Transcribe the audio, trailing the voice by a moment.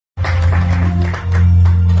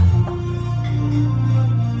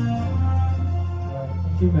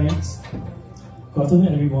Thank you, Max. Good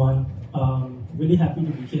afternoon, everyone. Really happy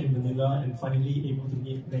to be here in Manila and finally able to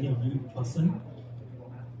meet many of you in person.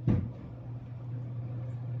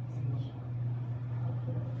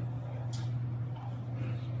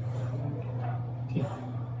 Okay.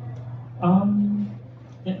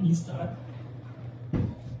 Let me start.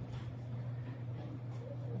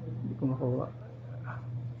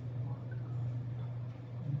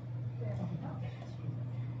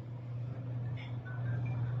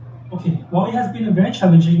 Okay, while it has been a very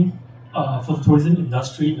challenging for the tourism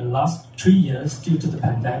industry in the last 3 years due to the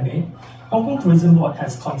pandemic, Hong Kong Tourism Board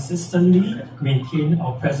has consistently maintained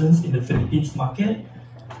our presence in the Philippines market.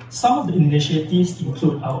 Some of the initiatives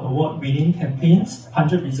include our award-winning campaigns,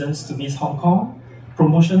 100 Reasons to Miss Hong Kong,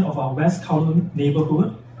 promotion of our West Kowloon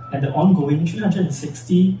neighborhood, and the ongoing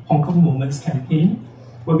 360 Hong Kong Moments campaign,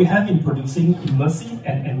 where we have been producing immersive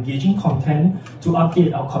and engaging content to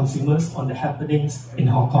update our consumers on the happenings in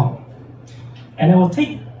Hong Kong. And I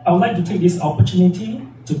would like to take this opportunity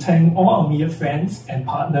to thank all our media friends and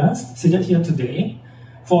partners seated here today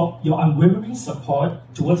for your unwavering support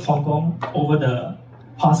towards Hong Kong over the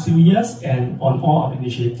past few years and on all our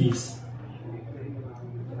initiatives.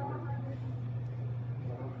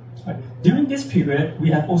 During this period, we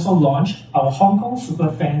have also launched our Hong Kong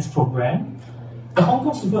Superfans program. The Hong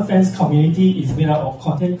Kong Superfans community is made up of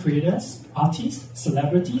content creators, artists,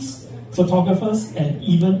 celebrities, photographers, and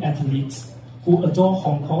even athletes who adore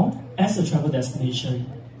Hong Kong as a travel destination.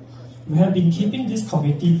 We have been keeping this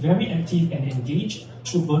community very active and engaged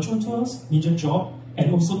through virtual tours, media job,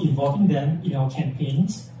 and also involving them in our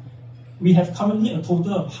campaigns. We have currently a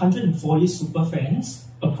total of 140 superfans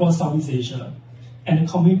across Southeast Asia, and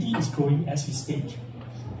the community is growing as we speak.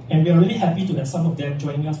 And we are really happy to have some of them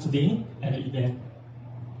joining us today at the event.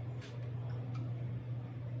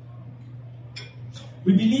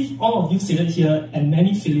 We believe all of you seated here and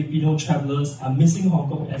many Filipino travelers are missing Hong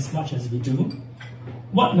Kong as much as we do.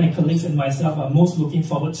 What my colleagues and myself are most looking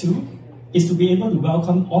forward to is to be able to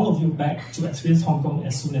welcome all of you back to experience Hong Kong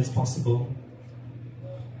as soon as possible.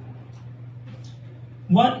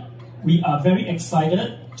 What we are very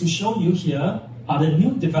excited to show you here are the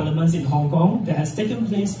new developments in Hong Kong that has taken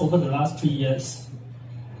place over the last 3 years.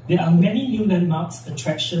 There are many new landmarks,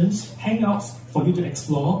 attractions, hangouts for you to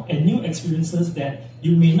explore, and new experiences that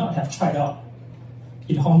you may not have tried out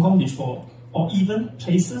in Hong Kong before, or even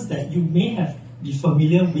places that you may have been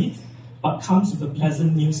familiar with, but comes with a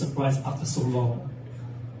pleasant new surprise after so long.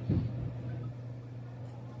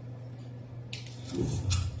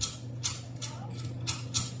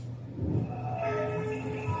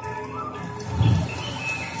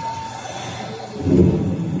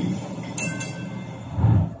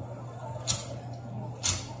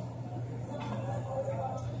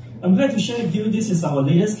 I'm glad to share with you this is our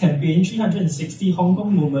latest campaign, 360 Hong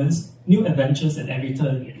Kong Moments, New Adventures at Every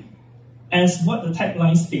Turn. As what the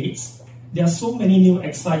tagline states, there are so many new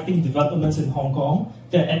exciting developments in Hong Kong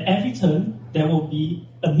that at every turn, there will be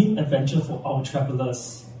a new adventure for our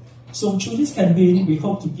travelers. So through this campaign, we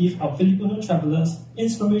hope to give our Filipino travelers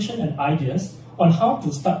inspiration and ideas on how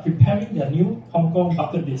to start preparing their new Hong Kong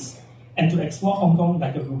bucket list and to explore Hong Kong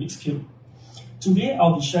like a Rubik's Cube. Today,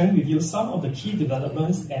 I'll be sharing with you some of the key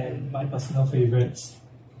developments and my personal favorites.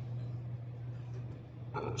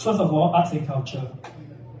 First of all, arts and culture.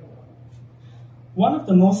 One of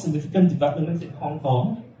the most significant developments in Hong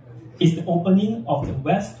Kong is the opening of the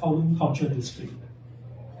West Kowloon Cultural District.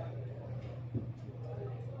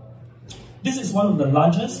 This is one of the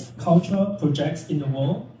largest cultural projects in the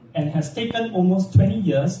world and has taken almost 20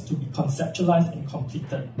 years to be conceptualized and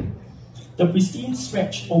completed. The pristine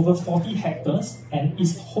stretch over 40 hectares and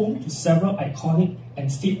is home to several iconic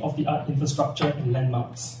and state-of-the-art infrastructure and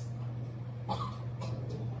landmarks.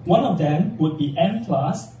 One of them would be M+,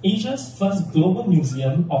 Asia's first global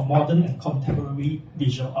museum of modern and contemporary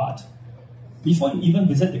visual art. Before you even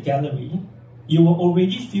visit the gallery, you will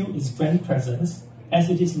already feel its grand presence as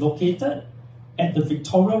it is located at the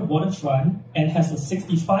Victoria waterfront and has a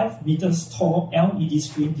 65 meters tall LED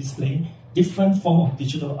screen displaying different forms of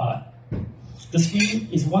digital art. The screen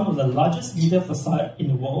is one of the largest media facades in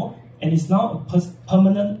the world and is now a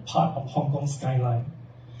permanent part of Hong Kong's skyline.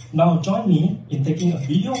 Now join me in taking a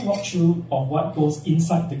video walkthrough of what goes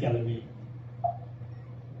inside the gallery.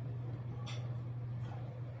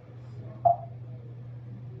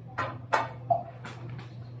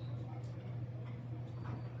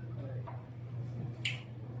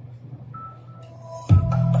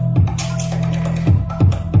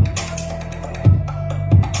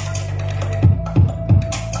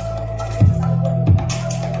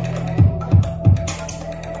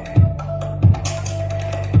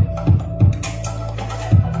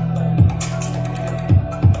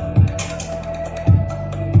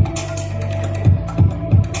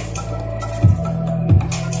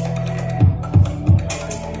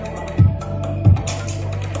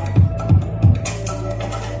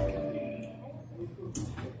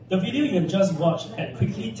 you have just watched had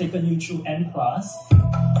quickly taken you through N+.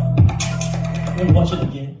 We'll watch it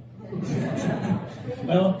again.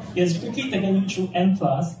 Well, it has quickly taken you through N+,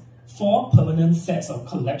 4 permanent sets of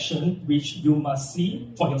collection which you must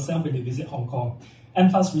see for yourself when you visit Hong Kong.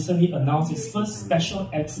 N+ recently announced its first special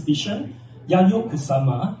exhibition, Yayoi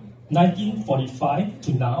Kusama, 1945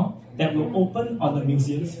 to now, that will open on the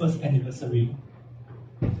museum's first anniversary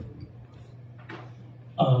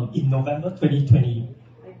in November 2020.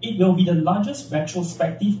 It will be the largest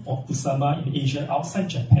retrospective of Kusama in Asia outside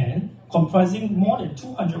Japan, comprising more than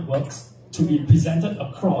 200 works to be presented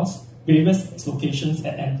across various locations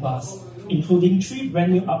at N+, including 3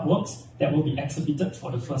 brand new artworks that will be exhibited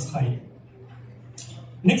for the first time.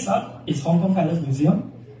 Next up is Hong Kong Palace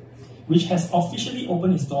Museum, which has officially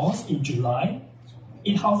opened its doors in July.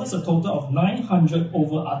 It houses a total of 900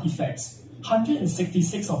 over artifacts.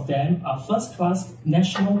 166 of them are first-class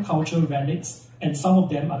national cultural relics, and some of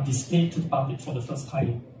them are displayed to the public for the first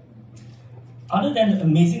time. Other than the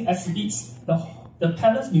amazing exhibits, the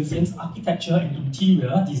Palace Museum's architecture and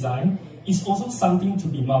interior design is also something to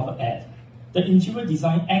be marveled at. The interior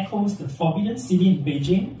design echoes the Forbidden City in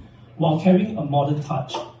Beijing while carrying a modern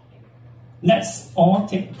touch. Let's all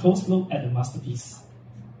take a close look at the masterpiece.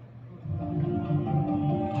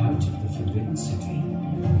 Out of the Forbidden City,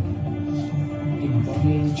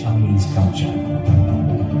 embodying Chinese culture,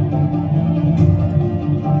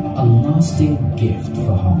 a lasting gift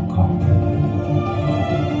for Hong Kong,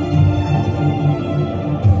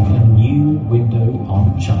 a new window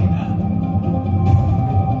on China.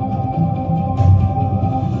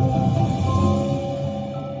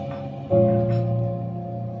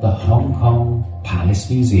 The Hong Kong Palace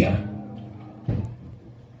Museum.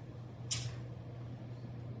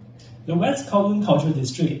 The West Kowloon Cultural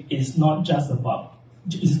District is not just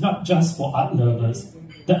for art lovers.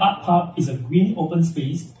 The art park is a green open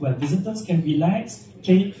space where visitors can relax,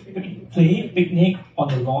 play, picnic on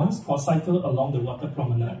the lawns, or cycle along the water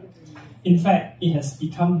promenade. In fact, it has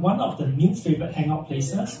become one of the new favorite hangout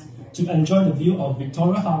places to enjoy the view of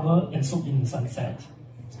Victoria Harbour and soak in the sunset.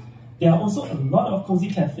 There are also a lot of cozy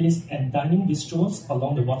cafes and dining bistros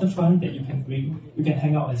along the waterfront that you can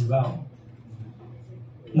hang out as well.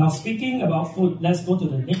 Now, speaking about food, let's go to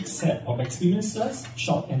the next set of experiences,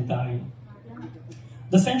 shop and dine.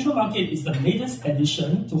 The Central Market is the latest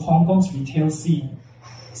addition to Hong Kong's retail scene.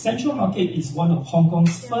 Central Market is one of Hong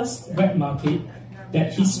Kong's first wet market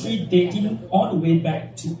that history dating all the way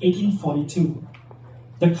back to 1842.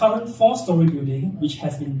 The current 4-story building, which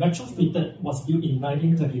has been retrofitted, was built in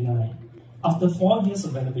 1939. After 4 years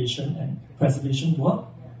of renovation and preservation work,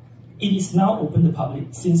 it is now open to public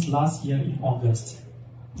since last year in August.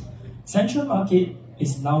 Central Market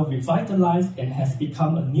is now revitalized and has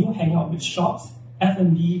become a new hangout with shops,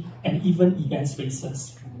 F&B, and even event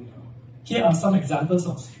spaces. Here are some examples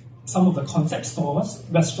of some of the concept stores,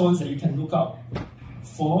 restaurants that you can look out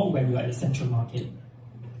for when you are at the Central Market.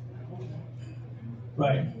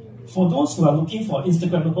 Right. For those who are looking for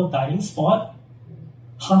Instagrammable dining spot,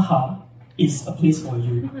 Haha is a place for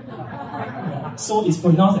you. Yeah. So it's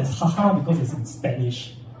pronounced as haha because it's in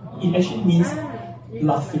Spanish. It actually means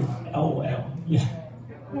laughing, LOL. Yeah.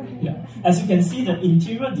 Yeah. As you can see, the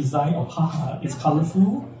interior design of Haha is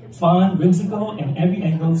colorful, fun, whimsical, and every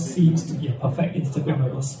angle seems to be a perfect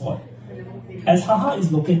Instagrammable spot. As Haha is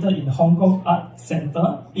located in the Hong Kong Art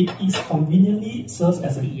Centre, it is conveniently serves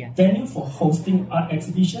as a venue for hosting art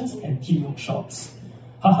exhibitions and tea workshops.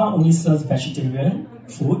 Haha only serves vegetarian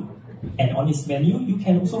food, and on its menu, you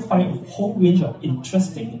can also find a whole range of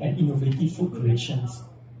interesting and innovative food creations.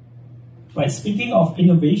 Right, speaking of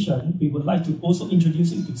innovation, we would like to also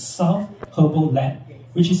introduce you to South Herbal Lab,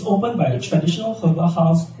 which is opened by the traditional herbal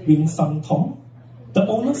house Wing Sang Tong. The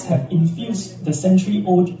owners have infused the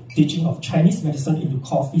century-old teaching of Chinese medicine into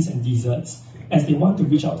coffees and desserts, as they want to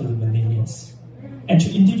reach out to the millennials, and to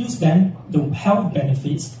introduce them the health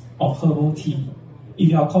benefits of herbal tea. If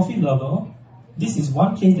you are a coffee lover, this is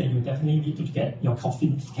one place that you definitely need to get your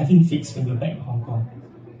caffeine fix when you're back in Hong Kong.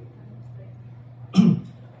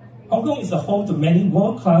 Hong Kong is the home to many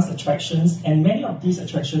world-class attractions, and many of these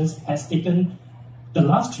attractions has taken the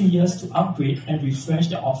last 3 years to upgrade and refresh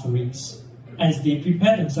their offerings as they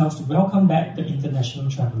prepare themselves to welcome back the international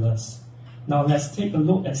travelers. Now let's take a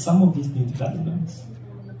look at some of these new developments.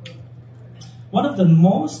 One of the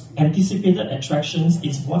most anticipated attractions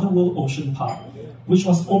is Waterworld Ocean Park, which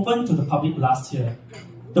was opened to the public last year.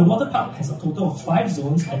 The water park has a total of 5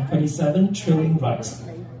 zones and 27 thrilling rides.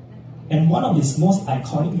 And one of its most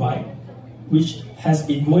iconic rides, which has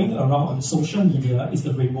been going around on social media, is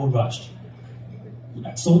the Rainbow Rush.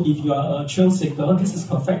 So if you are a thrill seeker, this is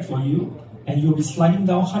perfect for you. and you'll be sliding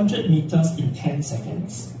down 100 meters in 10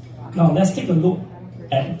 seconds. Now let's take a look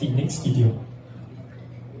at the next video.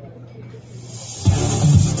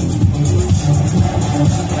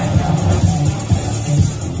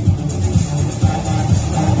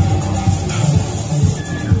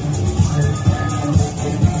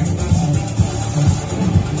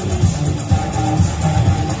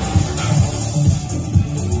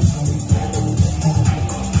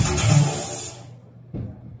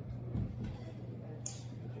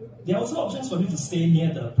 There are also options for you to stay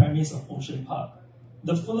near the premise of Ocean Park.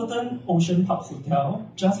 The Fullerton Ocean Park Hotel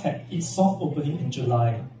just had its soft opening in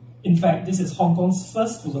July. In fact, this is Hong Kong's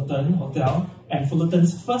first Fullerton hotel and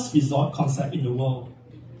Fullerton's first resort concept in the world.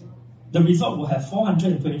 The resort will have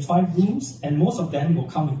 425 rooms and most of them will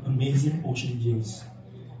come with amazing ocean views.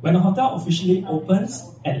 When the hotel officially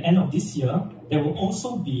opens at the end of this year, there will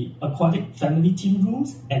also be aquatic family team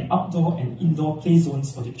rooms and outdoor and indoor play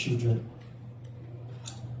zones for the children.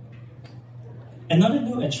 Another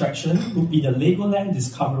new attraction would be the Legoland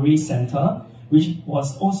Discovery Centre, which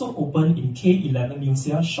was also opened in K11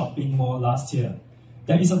 MUSEA Shopping Mall last year.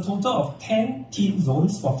 There is a total of 10 theme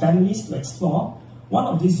zones for families to explore. One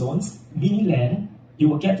of these zones, Miniland, you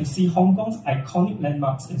will get to see Hong Kong's iconic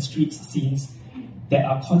landmarks and street scenes that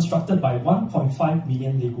are constructed by 1.5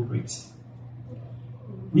 million Lego bricks.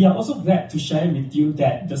 We are also glad to share with you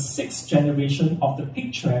that the 6th generation of the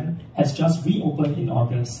Pig Tram has just reopened in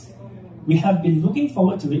August. We have been looking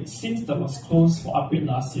forward to it since it was closed for upgrade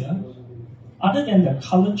last year. Other than the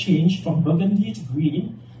colour change from burgundy to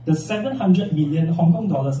green, the 700 million Hong Kong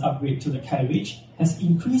dollars upgrade to the carriage has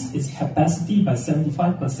increased its capacity by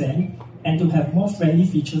 75% and to have more friendly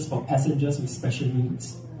features for passengers with special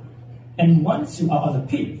needs. And once you are on the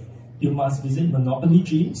Pig, you must visit Monopoly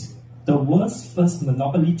Dreams, the world's first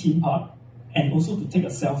Monopoly theme park, and also to take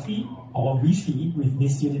a selfie or a Wi-Fi with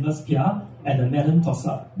Miss Universe Pia at the Madame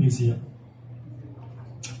Tussauds Museum.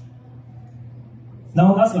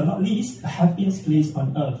 Now, last but not least, the happiest place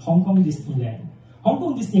on earth, Hong Kong Disneyland. Hong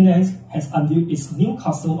Kong Disneyland has unveiled its new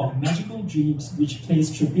castle of magical dreams, which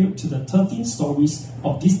pays tribute to the 13 stories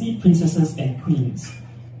of Disney princesses and queens.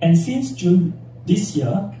 And since June this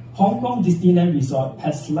year, Hong Kong Disneyland Resort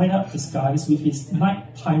has lighted up the skies with its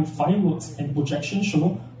nighttime fireworks and projection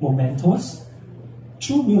show, Momentos,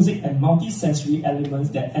 true music and multi-sensory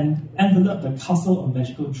elements that envelop the castle of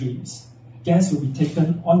magical dreams. Guests will be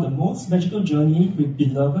taken on the most magical journey with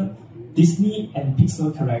beloved Disney and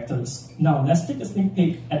Pixar characters. Now, let's take a sneak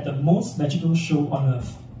peek at the most magical show on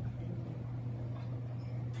earth.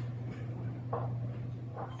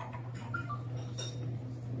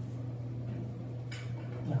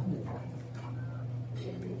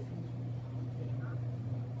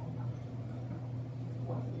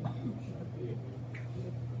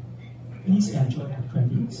 Please enjoy the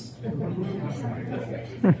credits.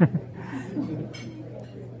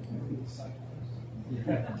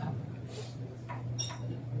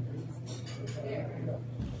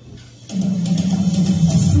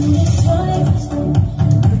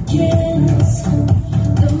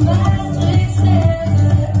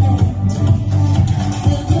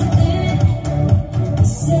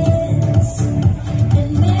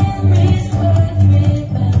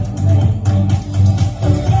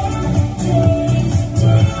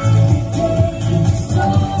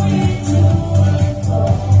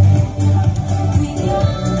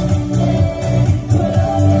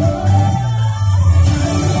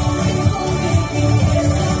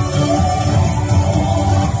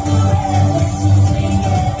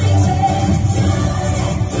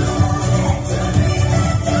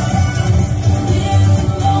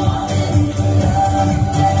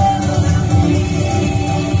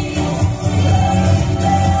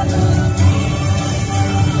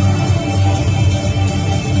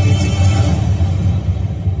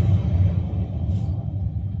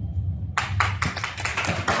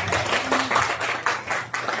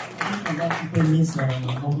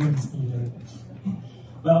 Hong Kong Disneyland.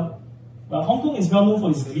 Well, Hong Kong is well known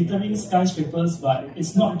for its glittering skyscrapers, but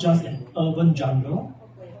it's not just an urban jungle.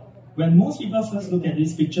 When most people first look at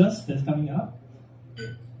these pictures that's coming up,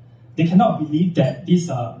 they cannot believe that these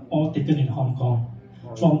are all taken in Hong Kong.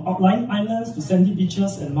 From outlying islands to sandy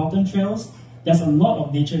beaches and mountain trails, there's a lot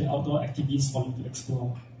of nature and outdoor activities for you to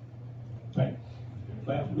explore. Right?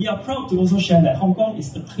 Well, we are proud to also share that Hong Kong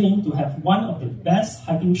is acclaimed to have one of the best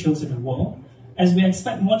hiking trails in the world. As we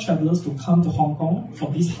expect more travelers to come to Hong Kong for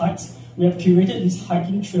these hikes, we have curated these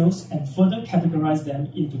hiking trails and further categorized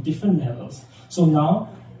them into different levels. So now,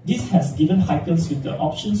 this has given hikers with the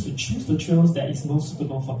options to choose the trails that is most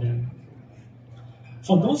suitable for them.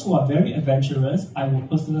 For those who are very adventurous, I would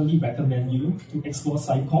personally recommend you to explore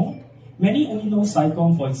Sai Kung. Many only know Sai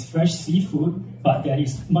Kung for its fresh seafood, but there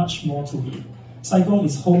is much more to it. Sai Kung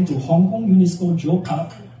is home to Hong Kong UNESCO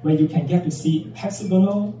Geopark, where you can get to see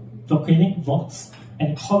hexagonal volcanic rocks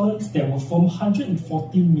and columns that were formed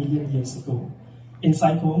 140 million years ago. In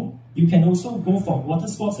Sai Kung, you can also go for water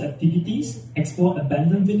sports activities, explore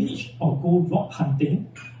abandoned village, or go rock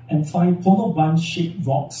hunting and find polo bun-shaped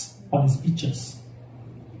rocks on its beaches.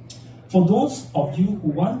 For those of you who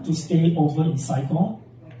want to stay over in Sai Kung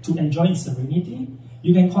to enjoy its serenity,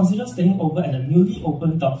 you can consider staying over at the newly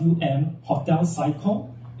opened WM Hotel Sai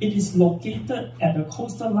Kung. It is located at the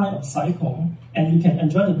coastal line of Sai Kung, and you can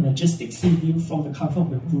enjoy the majestic sea view from the comfort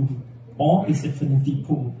of your room or its infinity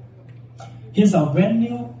pool. Here's our brand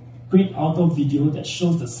new great outdoor video that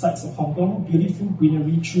shows the sights of Hong Kong, beautiful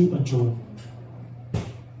greenery through a drone.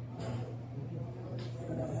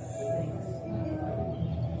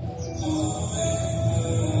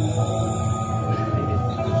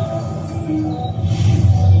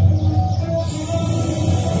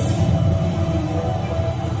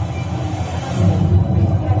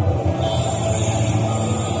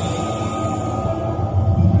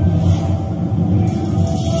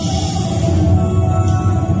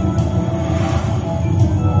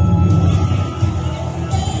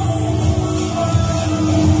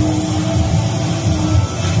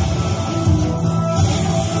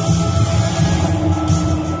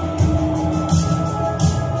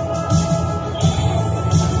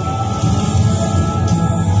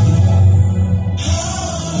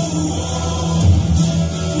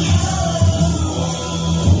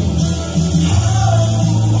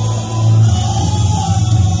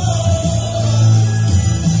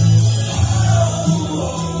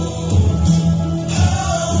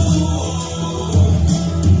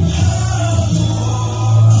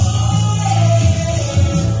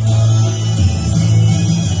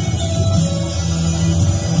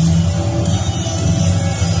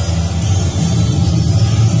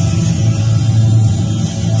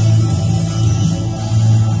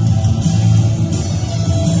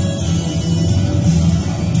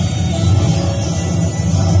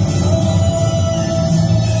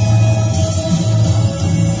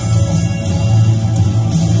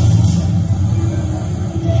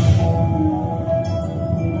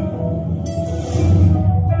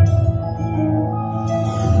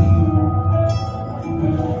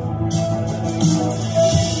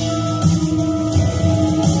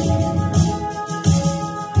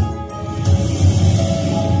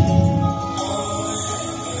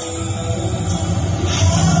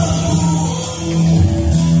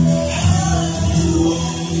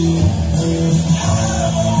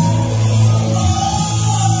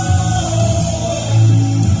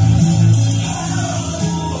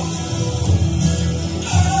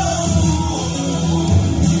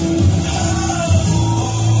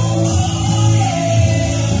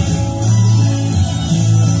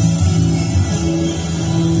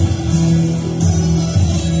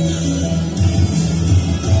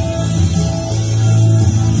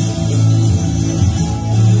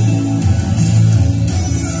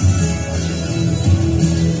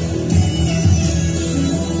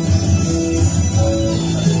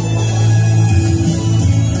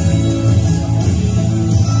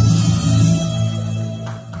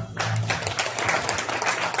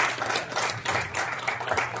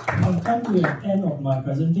 I've come to the end of my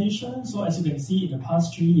presentation. So as you can see, in the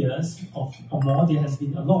past 3 years or more, there has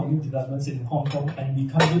been a lot of new developments in Hong Kong, and we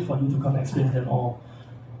can't wait for you to come experience them all.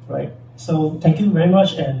 Right? So thank you very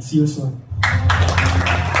much, and see you soon.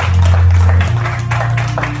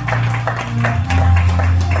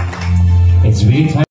 It's really time.